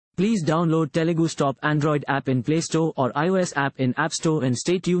Please download Telugu's top Android app in Play Store or iOS app in App Store and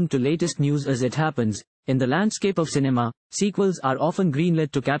stay tuned to latest news as it happens. In the landscape of cinema, sequels are often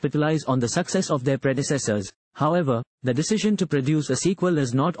greenlit to capitalize on the success of their predecessors. However, the decision to produce a sequel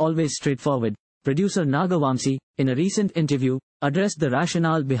is not always straightforward. Producer Naga Vamsi, in a recent interview, addressed the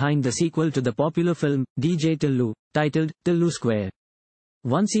rationale behind the sequel to the popular film DJ Tillu, titled Tillu Square.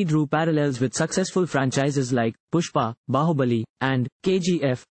 Vamsi drew parallels with successful franchises like Pushpa, Bahubali, and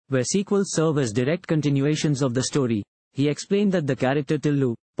KGF, where sequels serve as direct continuations of the story. He explained that the character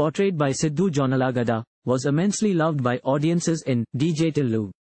Tillu, portrayed by Sidhu Jonalagada, was immensely loved by audiences in DJ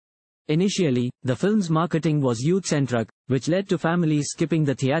Tillu. Initially, the film's marketing was youth-centric, which led to families skipping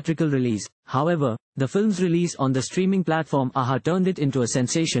the theatrical release. However, the film's release on the streaming platform AHA turned it into a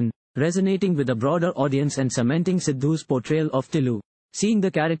sensation, resonating with a broader audience and cementing Sidhu's portrayal of Tillu. Seeing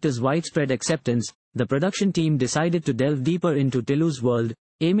the character's widespread acceptance, the production team decided to delve deeper into Tillu's world,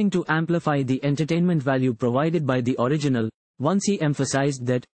 aiming to amplify the entertainment value provided by the original. Vamsi emphasized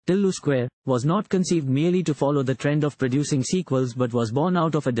that Tillu Square was not conceived merely to follow the trend of producing sequels but was born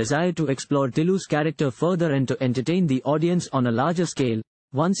out of a desire to explore Tillu's character further and to entertain the audience on a larger scale.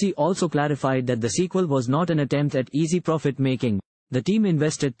 Vamsi also clarified that the sequel was not an attempt at easy profit making. The team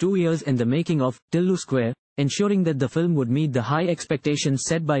invested 2 years in the making of Tillu Square, ensuring that the film would meet the high expectations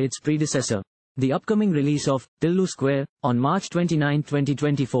set by its predecessor. The upcoming release of Tillu Square, on March 29,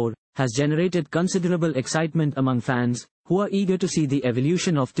 2024, has generated considerable excitement among fans, who are eager to see the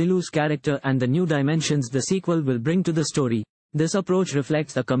evolution of Tillu's character and the new dimensions the sequel will bring to the story. This approach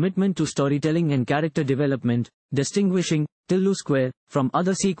reflects a commitment to storytelling and character development, distinguishing Tillu Square from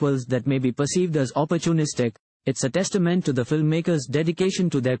other sequels that may be perceived as opportunistic. It's a testament to the filmmakers' dedication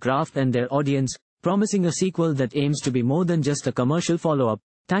to their craft and their audience, promising a sequel that aims to be more than just a commercial follow-up.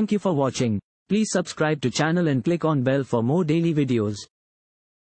 Thank you for watching. Please subscribe to channel and click on bell for more daily videos.